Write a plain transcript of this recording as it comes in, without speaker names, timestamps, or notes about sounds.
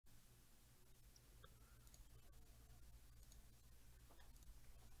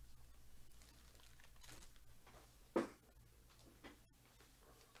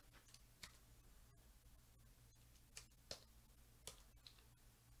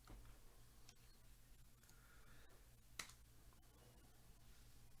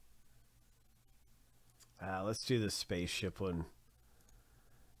Let's do the spaceship one.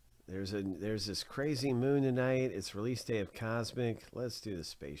 There's this crazy moon tonight. It's release day of Cosmic. Let's do the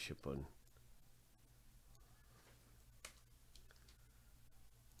spaceship one.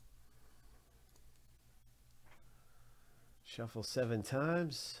 Shuffle 7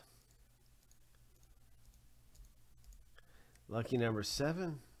 times. Lucky number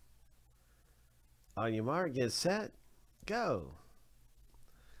 7. On your mark, get set, go.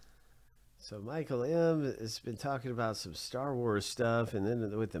 So Michael M has been talking about some Star Wars stuff, and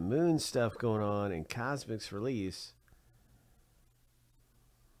then with the moon stuff going on and Cosmic's release.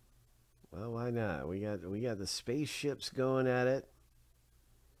 Well, why not? We got the spaceships going at it.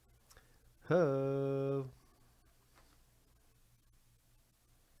 Ho!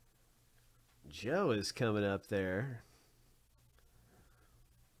 Joe is coming up there.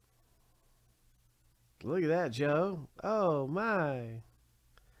 Look at that, Joe. Oh my.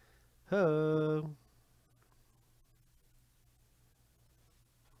 Ho.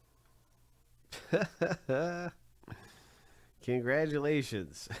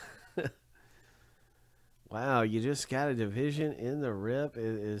 Congratulations. Wow, you just got a division in the rip. It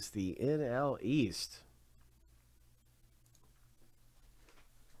is the NL East.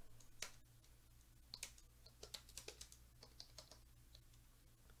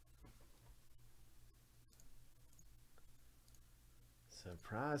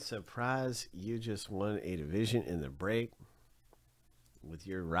 Surprise, surprise, you just won a division in the break with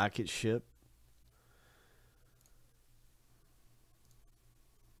your rocket ship.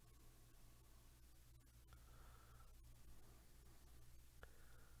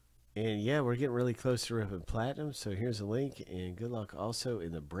 And yeah, we're getting really close to ripping platinum, so here's a link, and good luck also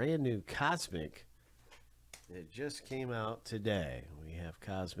in the brand new Cosmic that just came out today. We have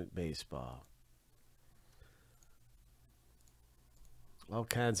Cosmic Baseball. All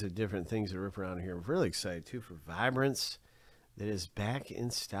kinds of different things that rip around here. I'm really excited too for Vibrance that is back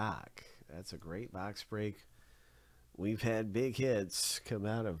in stock. That's a great box break. We've had big hits come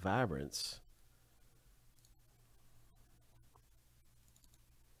out of Vibrance.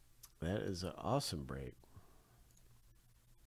 That is an awesome break.